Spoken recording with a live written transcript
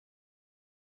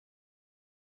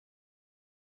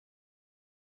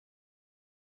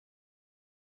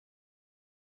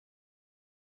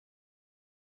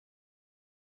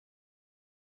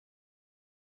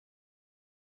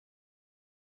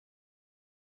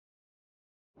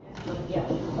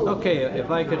Okay, if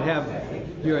I could have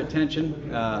your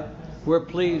attention, we're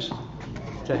pleased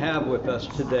to have with us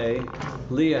today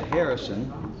Leah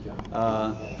Harrison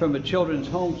from the Children's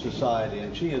Home Society,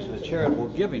 and she is the Charitable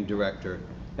Giving Director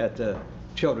at the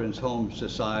Children's Home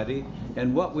Society.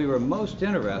 And what we were most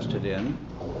interested in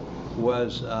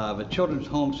was the Children's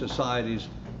Home Society's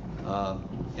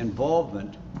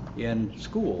involvement in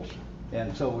schools.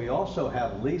 And so we also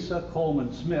have Lisa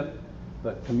Coleman-Smith,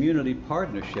 the Community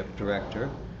Partnership Director,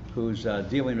 who's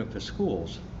dealing with the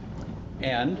schools.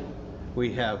 And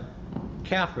we have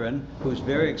Catherine, who's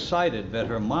very excited that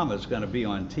her mama's going to be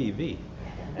on TV.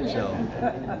 So,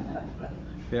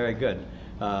 very good.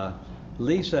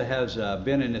 Lisa has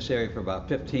been in this area for about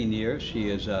 15 years. She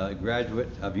is a graduate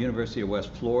of University of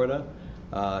West Florida.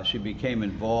 She became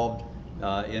involved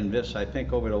in this, I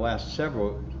think, over the last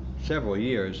several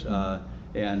years,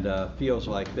 and feels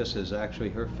like this is actually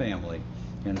her family.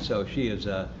 And so she is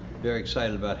very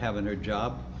excited about having her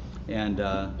job and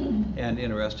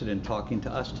interested in talking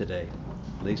to us today.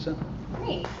 Lisa?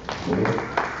 Great. You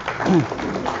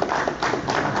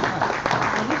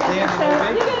guys are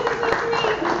so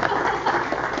sweet.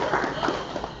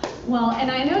 Well,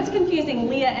 and I know it's confusing,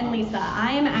 Leah and Lisa.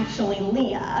 I am actually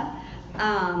Leah.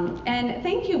 And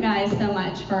thank you guys so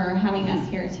much for having us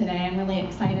here today. I'm really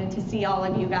excited to see all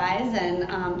of you guys, and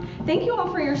thank you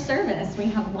all for your service. We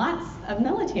have lots of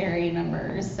military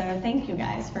members, so thank you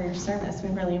guys for your service. We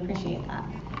really appreciate that.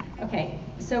 Okay,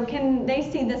 so can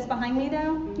they see this behind me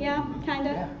though? Yeah, kind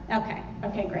of? Yeah.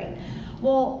 Okay, great.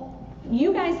 Well,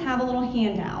 you guys have a little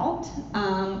handout,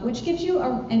 which gives you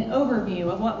an overview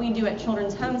of what we do at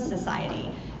Children's Home Society.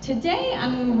 Today,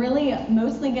 I'm really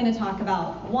mostly going to talk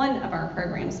about one of our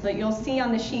programs, but you'll see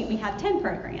on the sheet we have 10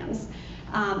 programs.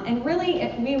 And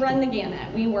really, we run the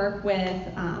gamut. We work with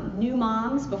new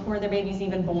moms before their baby's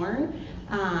even born.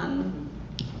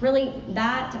 Really,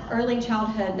 those early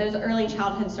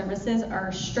childhood services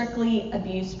are strictly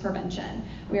abuse prevention.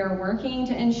 We are working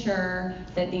to ensure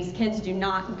that these kids do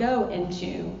not go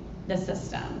into the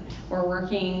system. We're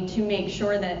working to make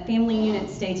sure that family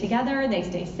units stay together, they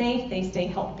stay safe, they stay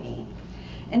healthy.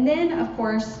 And then, of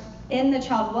course, in the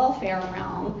child welfare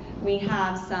realm, we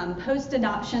have some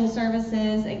post-adoption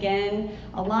services. Again,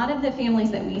 a lot of the families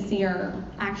that we see are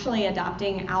actually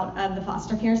adopting out of the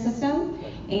foster care system.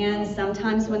 And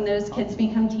sometimes when those kids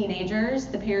become teenagers,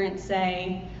 the parents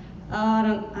say,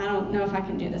 oh, I don't know if I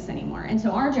can do this anymore. And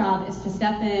so our job is to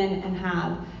step in and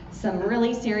have some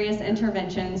really serious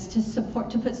interventions to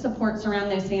put supports around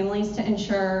those families to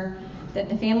ensure that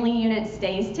the family unit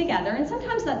stays together. And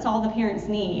sometimes that's all the parents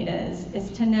need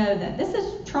is to know that this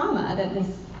is trauma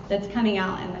that's coming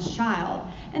out in this child,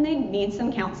 and they need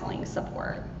some counseling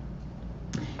support.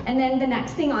 And then the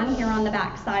next thing on here on the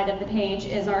back side of the page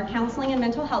is our counseling and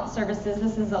mental health services.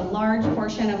 This is a large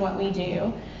portion of what we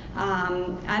do.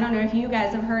 I don't know if you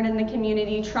guys have heard in the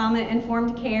community,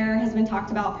 trauma-informed care has been talked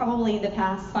about probably the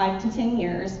past 5 to 10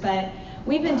 years, but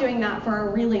we've been doing that for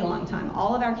a really long time.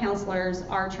 All of our counselors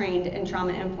are trained in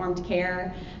trauma-informed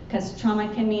care because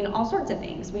trauma can mean all sorts of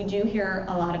things. We do hear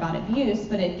a lot about abuse,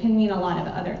 but it can mean a lot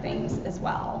of other things as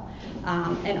well.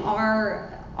 And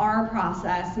our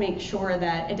process makes sure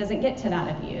that it doesn't get to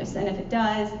that abuse, and if it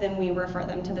does, then we refer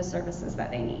them to the services that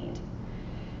they need.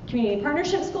 Community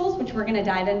partnership schools, which we're going to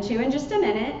dive into in just a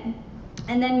minute,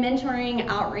 and then mentoring,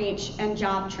 outreach, and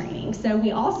job training. So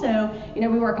we also, we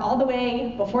work all the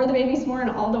way before the baby's born,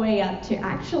 all the way up to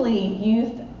actually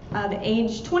youth of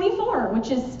age 24,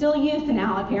 which is still youth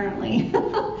now apparently.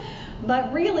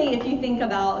 But really, if you think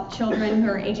about children who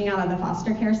are aging out of the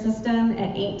foster care system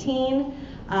at 18,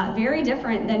 very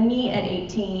different than me at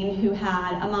 18, who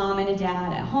had a mom and a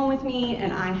dad at home with me,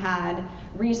 and I had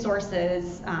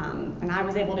resources, and I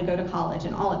was able to go to college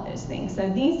and all of those things. So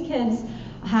these kids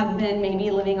have been maybe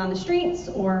living on the streets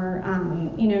or,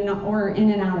 or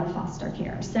in and out of foster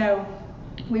care. So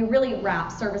we really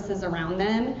wrap services around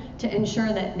them to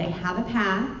ensure that they have a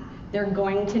path, they're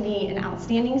going to be an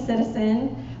outstanding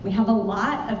citizen. We have a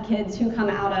lot of kids who come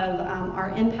out of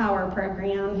our Empower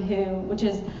program, which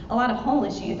is a lot of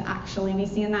homeless youth actually we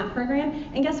see in that program.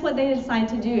 And guess what they decide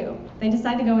to do? They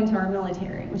decide to go into our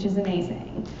military, which is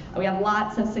amazing. We have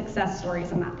lots of success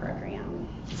stories in that program.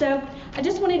 So I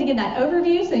just wanted to give that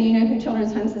overview so you know who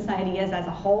Children's Home Society is as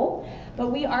a whole.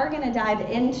 But we are going to dive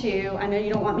into, I know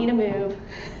you don't want me to move.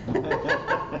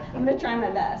 I'm going to try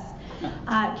my best.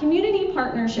 Community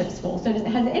partnership school. So has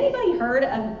anybody heard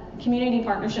of community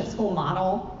partnership school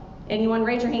model? Anyone?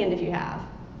 Raise your hand if you have.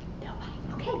 Nobody.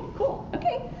 Okay, cool.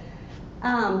 Okay.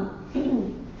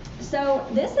 So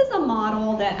this is a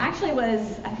model that actually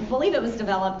was, I believe it was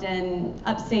developed in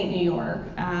upstate New York.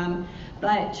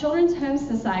 But Children's Home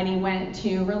Society went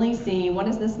to really see what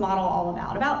is this model all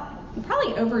about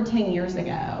probably over 10 years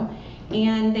ago.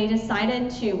 And they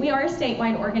decided to, we are a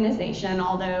statewide organization,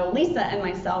 although Lisa and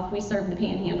myself, we serve the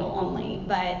Panhandle only.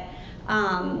 But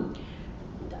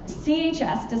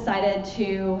CHS decided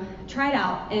to try it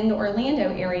out in the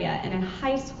Orlando area in a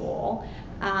high school.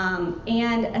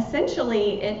 And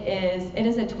essentially it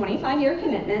is a 25-year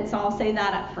commitment, so I'll say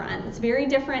that up front. It's very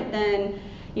different than,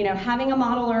 you know, having a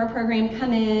model or a program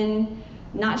come in,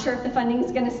 not sure if the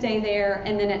funding's going to stay there,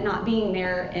 and then it not being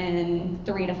there in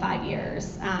 3 to 5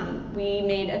 years. We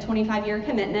made a 25-year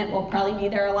commitment. We'll probably be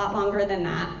there a lot longer than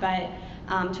that,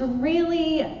 but to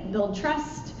really build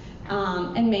trust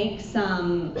and make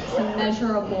some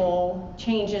measurable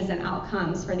changes and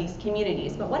outcomes for these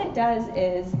communities. But what it does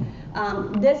is,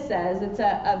 this says it's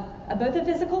both a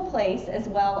physical place as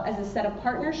well as a set of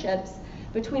partnerships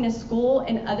between a school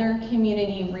and other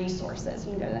community resources.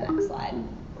 You can go to the next slide.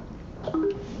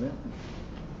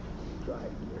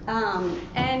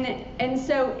 And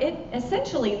so it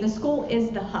essentially, the school is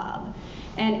the hub.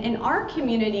 And in our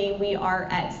community, we are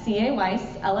at C.A. Weiss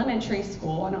Elementary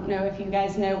School. I don't know if you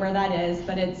guys know where that is,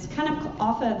 but it's kind of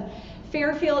off of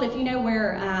Fairfield. If you know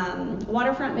where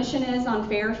Waterfront Mission is on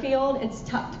Fairfield, it's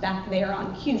tucked back there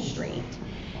on Q Street.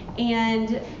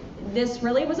 And this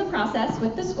really was a process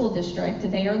with the school district.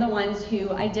 They are the ones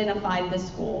who identified the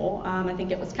school. I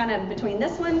think it was kind of between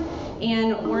this one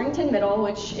and Warrington Middle,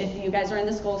 which if you guys are in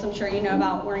the schools, I'm sure you know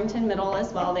about Warrington Middle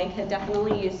as well. They could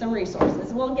definitely use some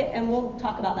resources. We'll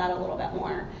talk about that a little bit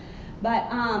more.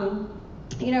 But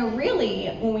you know, really,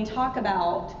 when we talk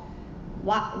about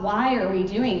why are we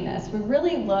doing this, we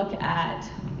really look at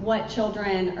what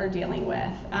children are dealing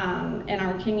with in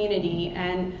our community.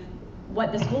 And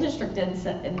what the school district did,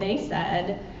 they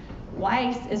said,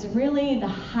 Weiss is really the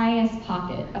highest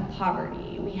pocket of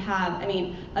poverty. We have, I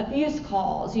mean, abuse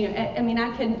calls, you know, I mean,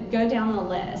 I could go down the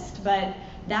list, but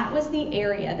that was the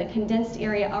area, the condensed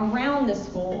area around the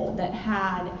school that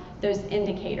had those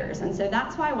indicators. And so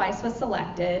that's why Weiss was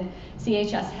selected.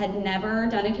 CHS had never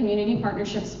done a community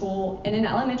partnership school in an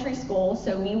elementary school,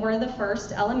 so we were the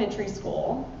first elementary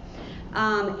school.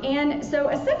 And so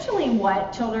essentially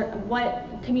what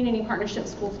community partnership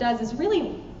schools does is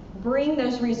really bring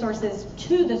those resources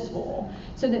to the school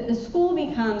so that the school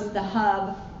becomes the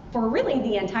hub for really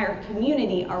the entire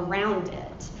community around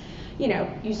it. You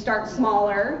know, you start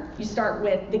smaller, you start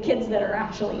with the kids that are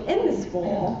actually in the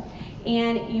school,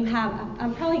 and you have,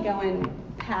 I'm probably going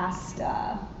past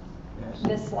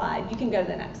this slide. You can go to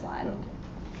the next slide.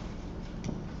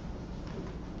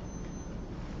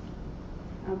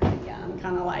 Okay, yeah, I'm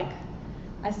kind of like,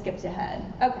 I skipped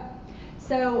ahead. Okay,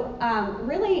 so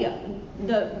really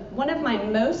one of my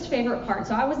most favorite parts,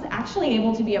 so I was actually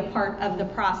able to be a part of the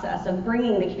process of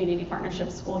bringing the community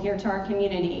partnership school here to our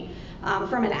community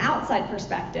from an outside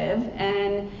perspective.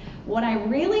 And what I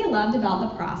really loved about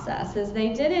the process is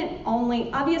they didn't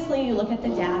only, obviously you look at the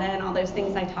data and all those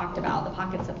things I talked about, the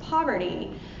pockets of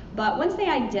poverty, but once they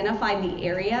identified the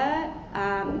area,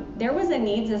 there was a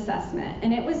needs assessment,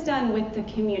 and it was done with the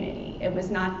community. It was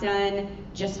not done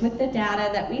just with the data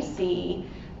that we see.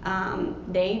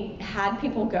 They had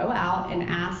people go out and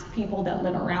ask people that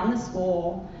live around the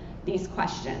school these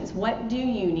questions. What do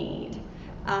you need?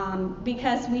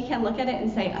 Because we can look at it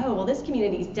and say, oh, well, this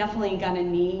community is definitely gonna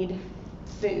need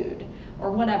food,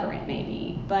 or whatever it may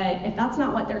be. But if that's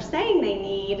not what they're saying they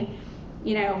need,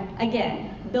 you know,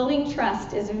 again, building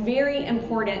trust is very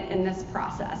important in this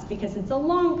process because it's a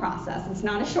long process, it's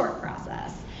not a short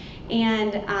process.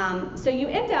 And so you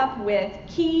end up with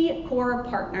key core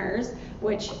partners,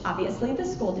 which obviously the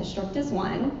school district is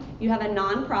one. You have a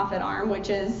nonprofit arm, which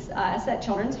is us at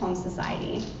Children's Home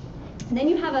Society. And then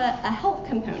you have a health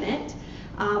component,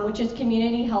 which is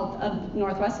Community Health of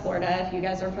Northwest Florida, if you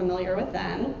guys are familiar with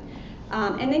them.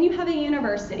 And then you have a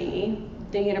university.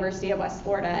 The University of West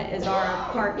Florida is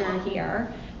our partner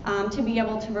here to be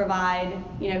able to provide,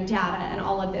 you know, data and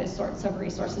all of those sorts of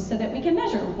resources so that we can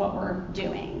measure what we're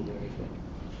doing. Very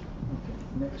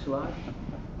good. Okay. Next slide.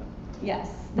 Yes,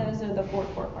 those are the 4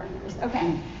 core partners.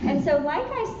 Okay, and so like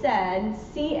I said,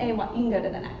 you can go to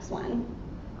the next one.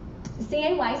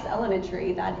 C.A. Weiss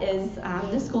Elementary, that is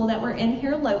the school that we're in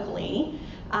here locally.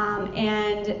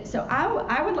 And so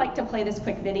I would like to play this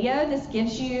quick video. This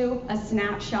gives you a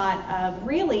snapshot of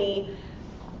really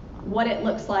what it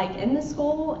looks like in the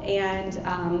school and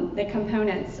the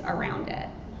components around it.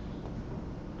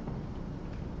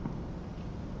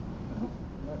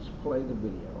 Let's play the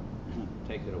video.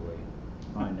 Take it away.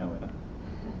 I know it.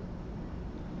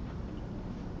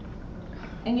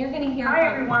 And you're going to hear Hi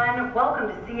from... everyone, welcome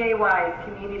to CAY's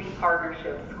Community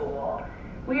Partnership School.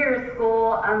 We are a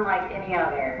school unlike any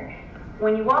other.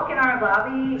 When you walk in our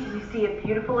lobby, you see a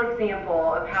beautiful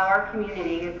example of how our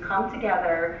community has come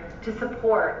together to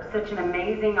support such an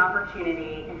amazing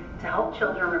opportunity to help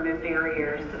children remove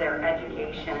barriers to their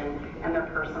education and their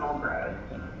personal growth.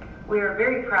 We are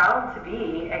very proud to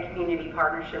be a community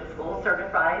partnership school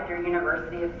certified through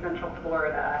University of Central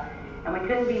Florida, and we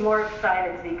couldn't be more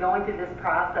excited to be going through this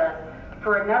process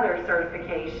for another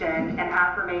certification and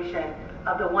affirmation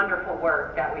of the wonderful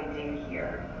work that we do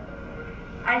here.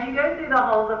 As you go through the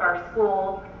halls of our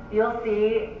school, you'll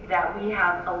see that we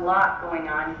have a lot going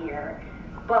on here.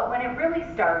 But when it really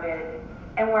started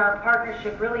and where our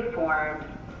partnership really formed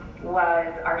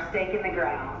was our stake in the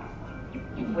ground,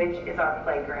 which is our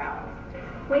playground.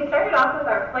 We started off with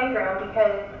our playground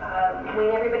because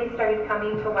when everybody started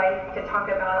coming to Weiss to talk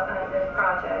about this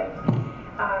project,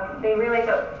 they realized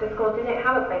that the school didn't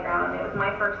have a playground. It was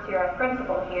my first year as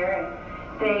principal here, and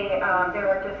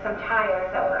there were just some tires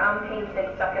that were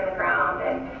unpainted stuck in the ground,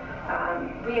 and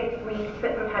we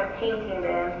spent some time painting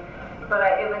them,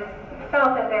 but it was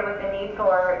felt that there was a need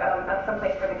for some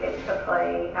place for the kids to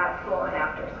play at school and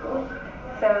after school.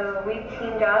 So we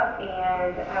teamed up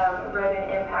and wrote an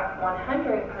Impact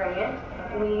 100 grant.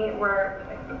 We were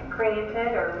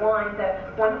granted or won the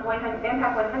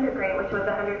Impact 100 grant, which was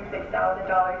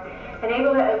 $106,000, and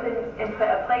able to open and put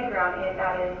a playground in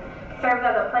that is serves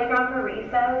as a playground for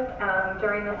recess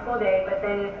during the school day, but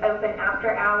then is open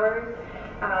after hours,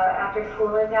 after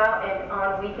school is out, and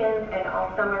on weekends and all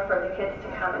summer for the kids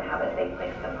to come and have a safe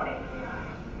place to play.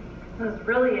 It was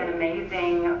really an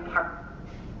amazing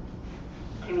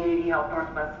Community Health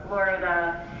Northwest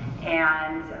Florida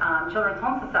and Children's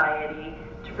Home Society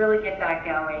to really get that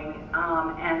going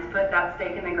and to put that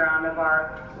stake in the ground of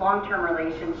our long-term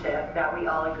relationship that we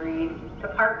all agreed to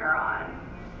partner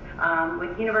on.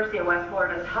 With University of West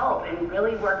Florida's help in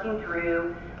really working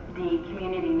through the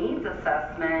community needs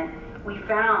assessment, we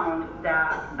found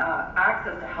that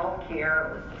access to health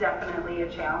care was definitely a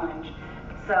challenge.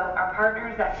 So our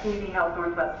partners at Community Health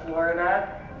Northwest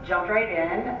Florida jumped right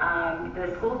in.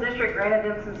 The school district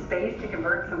granted them some space to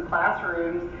convert some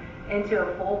classrooms into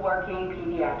a full working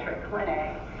pediatric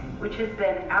clinic, which has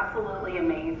been absolutely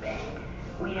amazing.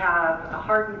 We have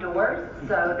hardened doors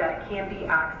so that it can be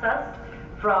accessed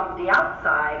from the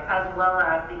outside as well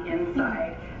as the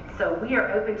inside. So we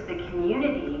are open to the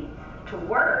community to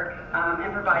work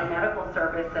and provide medical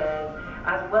services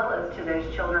as well as to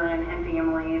those children and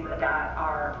families that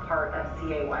are part of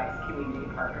CAY's Community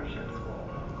Partnership School.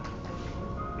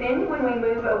 Then when we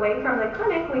move away from the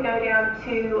clinic, we go down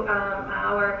to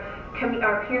our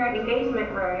parent engagement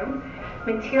room,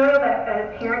 material that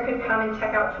a parent could come and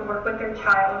check out to work with their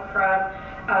child from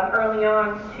early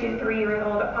on 2 to 3 years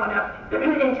old on up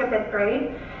into 5th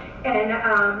grade.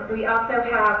 And we also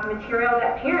have material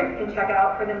that parents can check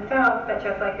out for themselves, such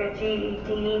as like a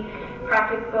GED,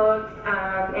 practice books,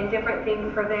 and different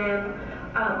things for them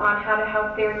on how to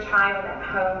help their child at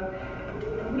home.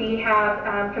 We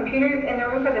have computers in the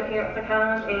room for the parents to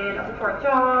come and for a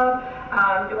job,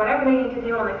 whatever they need to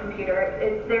do on the computer,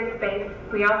 it's their space.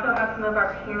 We also have some of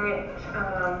our parent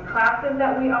classes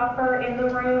that we offer in the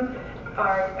room.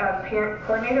 Our parent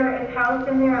coordinator is housed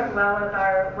in there, as well as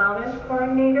our wellness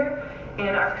coordinator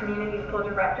and our community school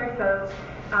director.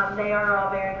 So they are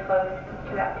all very close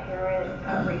to that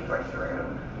parent resource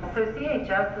room. So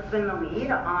CHS has been the lead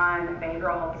on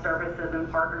behavioral health services in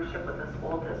partnership with the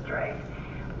school district.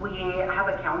 We have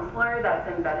a counselor that's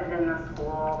embedded in the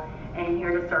school and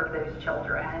here to serve those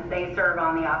children. They serve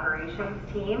on the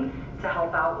operations team to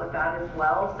help out with that as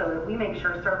well, so that we make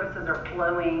sure services are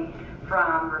flowing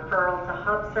from referral to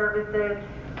hub services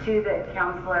to the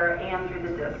counselor and through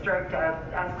the district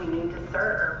as we need to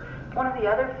serve. One of the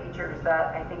other features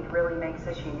that I think really makes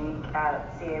us unique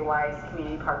at CAY's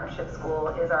Community Partnership School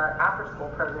is our after-school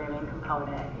programming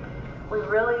component. We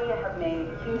really have made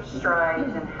huge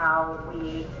strides in how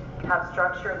we have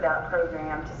structured that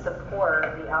program to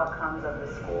support the outcomes of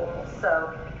the school.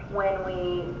 So when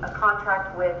we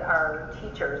contract with our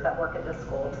teachers that work at the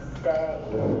school to stay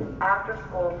after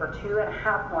school for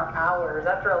 2.5 more hours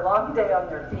after a long day on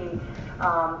their feet,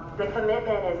 the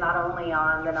commitment is not only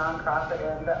on the nonprofit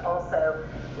end, but also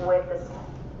with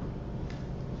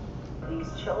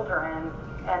these children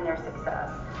and their success.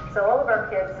 So all of our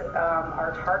kids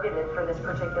are targeted for this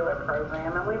particular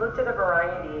program, and we looked at a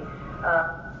variety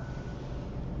of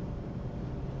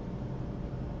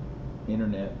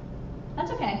Internet.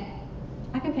 That's okay.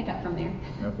 I can pick up from there.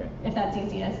 Okay. If that's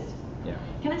easiest. Yeah.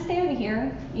 Can I stay over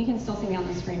here? You can still see me on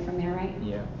the screen from there, right?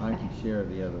 Yeah, I can Okay. share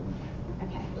the other one.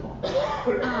 Okay. Cool.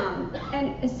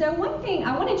 And so one thing,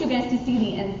 I wanted you guys to see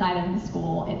the inside of the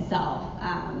school itself.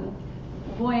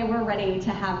 Boy, we're ready to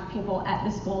have people at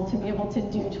the school to be able to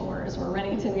do tours. We're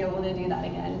ready to be able to do that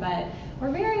again, but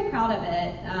we're very proud of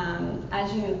it,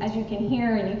 as you can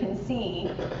hear and you can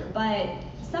see. But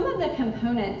some of the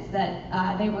components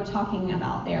that they were talking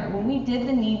about there, when we did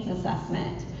the needs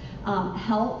assessment,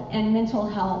 health and mental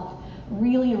health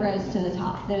really rose to the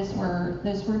top. Those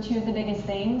were two of the biggest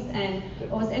things. And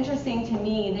what was interesting to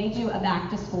me, they do a back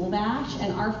to school bash,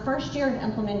 and our first year of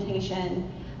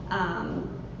implementation,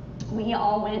 we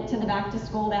all went to the back to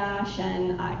school bash,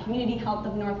 and Community Health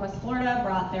of Northwest Florida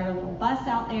brought their little bus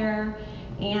out there,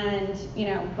 and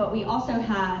but we also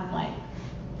had like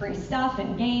free stuff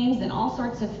and games and all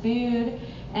sorts of food,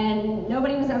 and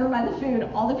nobody was over by the food.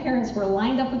 All the parents were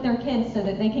lined up with their kids so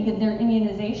that they could get their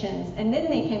immunizations, and then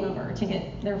they came over to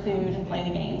get their food and play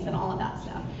the games and all of that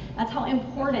stuff. That's how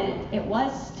important it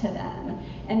was to them,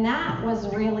 and that was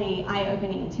really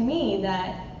eye-opening to me,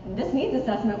 that this needs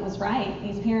assessment was right.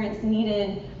 These parents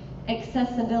needed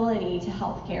accessibility to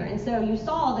healthcare, and so you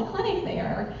saw the clinic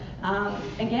there.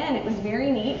 Again, it was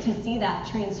very neat to see that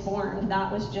transformed.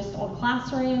 That was just old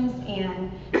classrooms,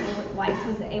 and Weiss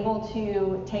was able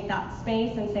to take that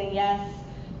space and say, yes,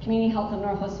 Community Health of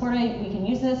Northwest Florida, we can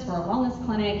use this for a wellness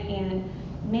clinic, and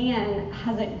man,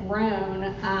 has it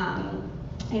grown.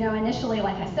 Initially,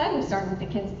 like I said, we started with the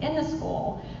kids in the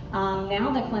school.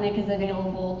 Now the clinic is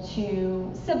available to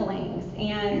siblings,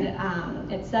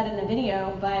 and it's said in the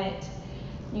video, but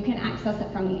you can access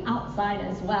it from the outside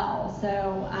as well.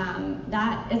 So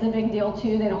that is a big deal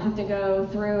too. They don't have to go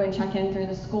through and check in through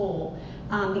the school.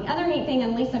 The other neat thing,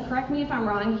 and Lisa, correct me if I'm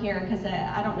wrong here, because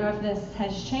I don't know if this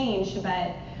has changed,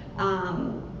 but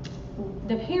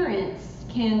the parents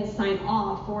can sign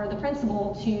off for the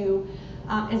principal to,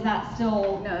 is that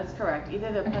still? No, that's correct.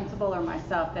 Either the principal or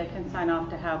myself, they can sign off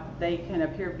they can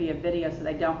appear via video so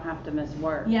they don't have to miss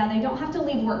work. Yeah, they don't have to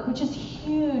leave work, which is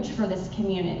huge for this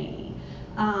community.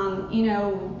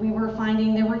 We were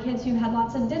finding there were kids who had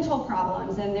lots of dental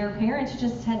problems, and their parents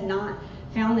just had not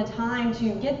found the time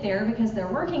to get there because they're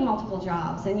working multiple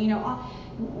jobs. And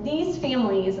these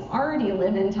families already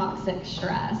live in toxic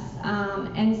stress.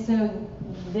 And so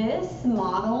this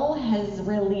model has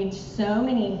relieved so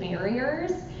many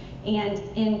barriers, and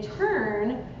in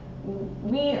turn,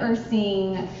 we are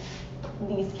seeing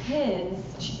these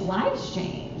kids' lives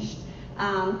changed.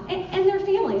 And their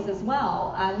families as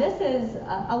well. This is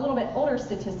a little bit older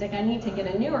statistic. I need to get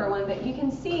a newer one, but you can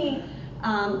see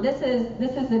this is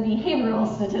the behavioral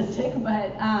statistic,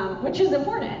 but which is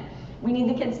important. We need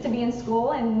the kids to be in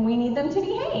school, and we need them to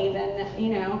behave and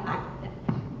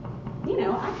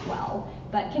act well.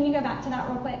 But can you go back to that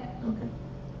real quick? Okay.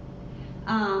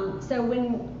 So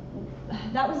when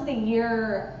that was the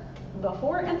year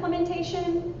before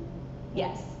implementation,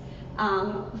 yes.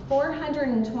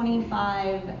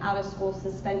 425 out-of-school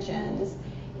suspensions,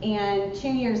 and 2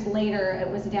 years later it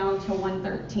was down to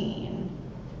 113.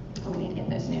 We need to get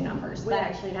those new numbers. We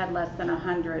actually had less than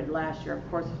 100 last year, of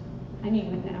course, I knew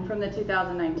you would know. from the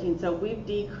 2019. So we've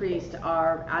decreased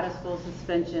our out-of-school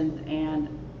suspensions and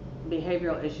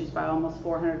behavioral issues by almost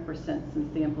 400%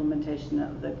 since the implementation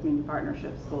of the community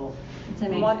partnership school. It's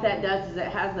amazing. And what that does is it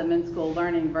has them in school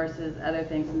learning versus other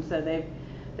things, and so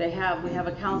we have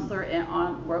a counselor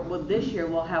this year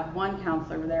we'll have one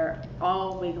counselor there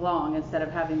all week long instead of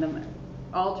having them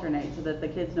alternate, so that the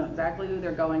kids know exactly who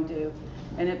they're going to,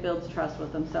 and it builds trust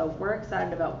with them. So we're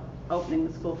excited about opening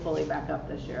the school fully back up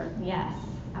this year. Yes,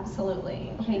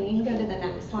 absolutely. Okay, you can go to the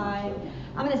next slide.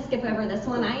 I'm going to skip over this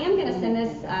one. I am going to send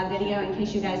this video in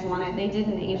case you guys want it. They did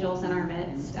an Angels in Our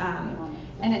Midst,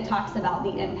 and it talks about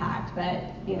the impact. But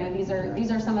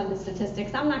these are some of the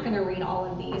statistics. I'm not going to read all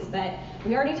of these, but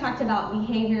we already talked about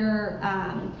behavior.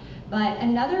 But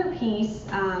another piece,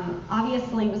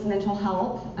 obviously, was mental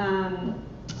health.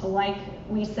 Like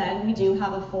we said, we do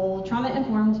have a full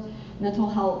trauma-informed mental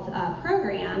health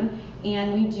program,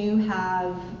 and we do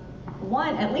have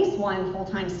at least one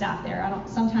full-time staff there.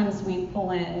 Sometimes we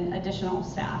pull in additional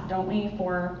staff, don't we,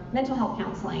 for mental health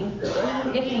counseling,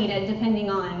 if needed, depending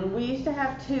on. We used to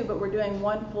have two, but we're doing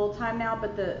one full-time now.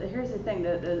 But here's the thing,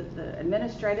 the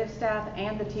administrative staff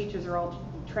and the teachers are all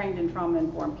trained in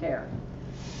trauma-informed care.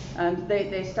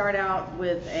 They start out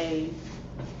with a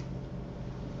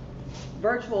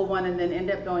virtual one and then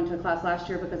end up going to a class. Last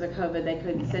year, because of COVID, they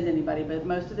couldn't send anybody, but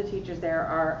most of the teachers there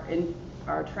are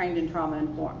trained in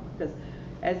trauma-informed, because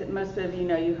as most of you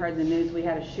know, you heard in the news, we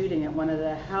had a shooting at one of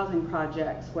the housing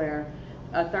projects where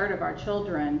a third of our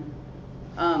children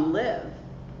live.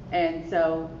 And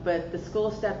so, but the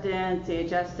school stepped in,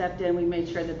 CHS stepped in, we made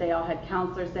sure that they all had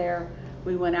counselors there.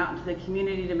 We went out into the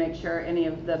community to make sure any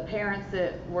of the parents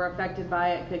that were affected by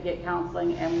it could get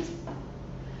counseling, and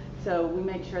so we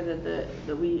make sure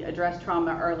that we address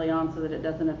trauma early on so that it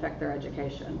doesn't affect their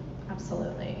education.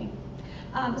 Absolutely.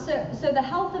 So the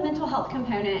health, the mental health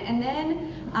component, and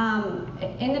then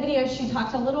in the video she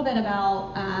talked a little bit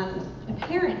about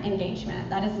parent engagement.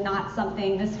 That is not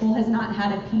something, the school has not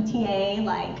had a PTA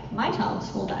like my child's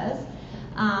school does.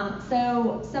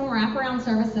 So some wraparound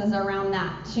services around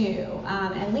that too.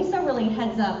 And Lisa really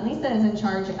heads up. Lisa is in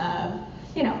charge of,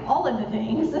 you know, all of the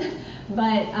things.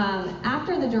 But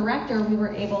after the director, we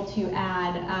were able to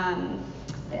add,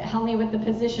 help me with the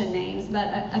position names, but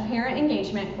a parent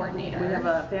engagement coordinator. We have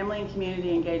a family and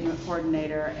community engagement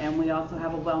coordinator, and we also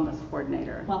have a wellness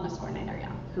coordinator. Wellness coordinator,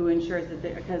 yeah. Who ensures that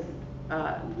because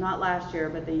not last year,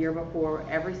 but the year before,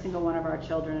 every single one of our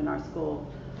children in our school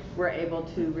were able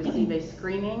to receive a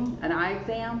screening, an eye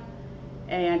exam,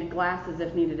 and glasses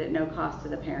if needed at no cost to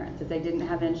the parents. If they didn't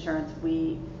have insurance,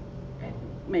 we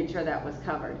made sure that was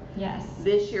covered. Yes.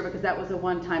 This year, because that was a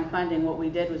one-time funding, what we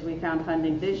did was we found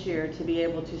funding this year to be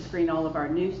able to screen all of our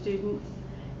new students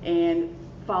and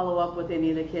follow up with any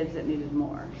of the kids that needed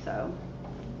more, so.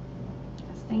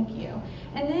 Yes, thank you.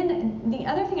 And then the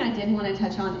other thing I did want to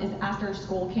touch on is after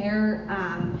school care.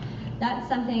 That's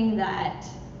something that,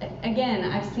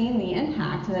 again, I've seen the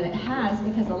impact that it has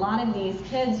because a lot of these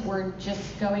kids were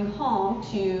just going home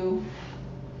to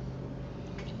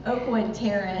Oakwood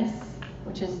Terrace,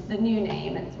 which is the new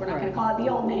name. We're not going to call it the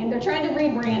old name. They're trying to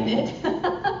rebrand it.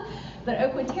 But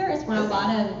Oakwood Terrace, where a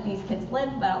lot of these kids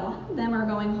live, but a lot of them are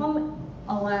going home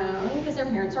alone because their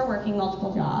parents are working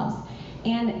multiple jobs.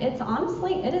 And it's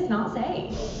honestly, it is not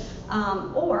safe.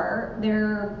 Or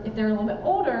if they're a little bit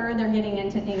older, they're getting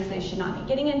into things they should not be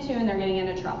getting into, and they're getting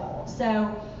into trouble.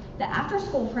 So the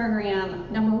after-school program,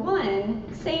 number one,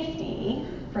 safety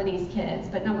for these kids,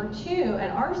 but number two, at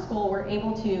our school, we're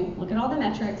able to look at all the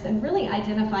metrics and really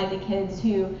identify the kids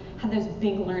who have those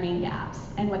big learning gaps.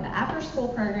 And with the after-school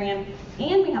program,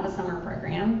 and we have a summer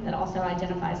program that also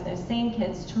identifies those same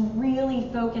kids to really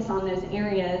focus on those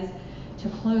areas to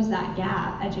close that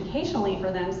gap educationally for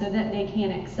them so that they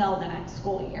can excel the next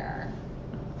school year.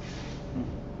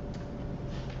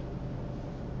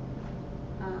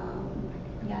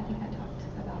 Yeah, I think I talked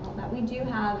about all that. We do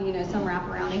have, some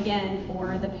wraparound again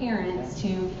for the parents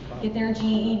to get their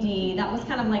GED. That was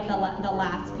kind of like the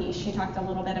last piece. She talked a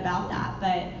little bit about that,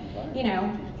 but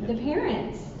the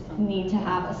parents need to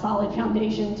have a solid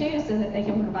foundation too so that they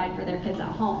can provide for their kids at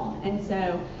home. And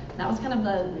so that was kind of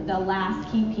the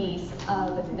last key piece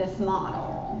of this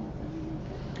model.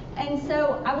 And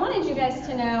so I wanted you guys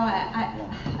to know,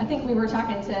 I think we were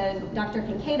talking to Dr.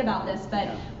 Kincaid about this, but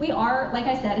we are, like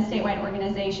I said, a statewide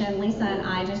organization. Lisa and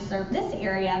I just serve this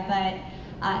area, but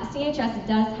CHS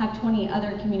does have 20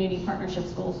 other community partnership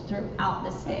schools throughout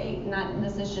the state. And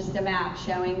this is just a map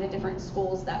showing the different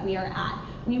schools that we are at.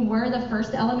 We were the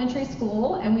first elementary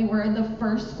school, and we were the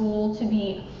first school to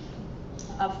be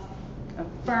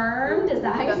affirmed. Is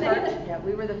that how you say it? Yeah,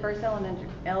 we were the first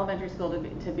elementary school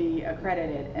to be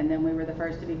accredited, and then we were the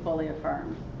first to be fully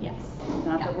affirmed. Yes.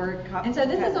 Not that we're. And so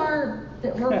this is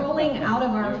we're rolling out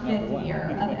of our 5th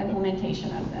year of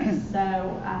implementation of this.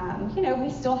 So, we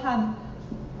still have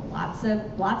lots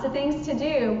of things to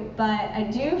do, but I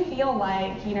do feel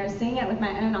like, seeing it with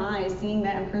my own eyes, seeing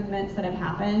the improvements that have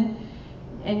happened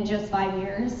in just 5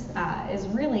 years is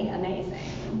really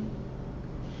amazing.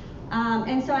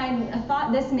 And so I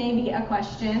thought this may be a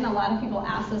question. A lot of people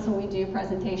ask this when we do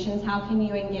presentations, how can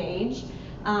you engage?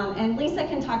 And Lisa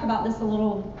can talk about this a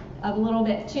little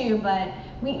bit too, but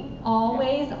we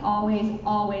always,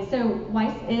 so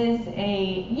Weiss is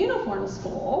a uniform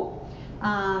school,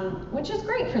 which is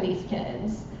great for these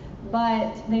kids,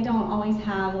 but they don't always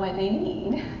have what they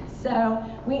need. So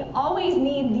we always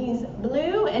need these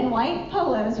blue and white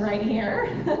polos right here.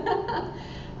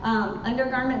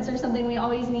 Undergarments are something we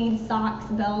always need, socks,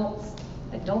 belts,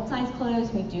 adult size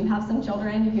clothes. We do have some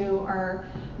children who are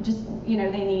just, they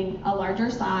need a larger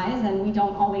size, and we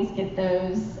don't always get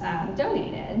those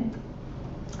donated.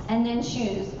 And then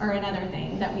shoes are another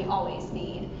thing that we always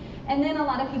need. And then a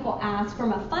lot of people ask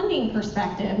from a funding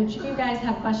perspective, which if you guys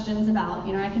have questions about,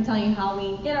 I can tell you how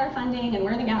we get our funding and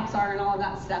where the gaps are and all of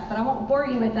that stuff, but I won't bore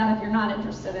you with that if you're not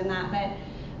interested in that. But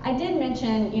I did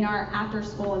mention, our after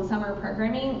school and summer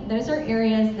programming. Those are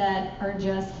areas that are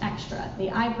just extra. The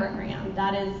I program,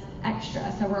 that is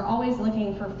extra. So we're always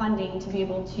looking for funding to be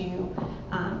able to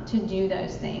do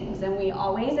those things. And we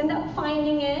always end up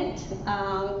finding it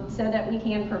so that we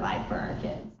can provide for our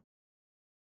kids.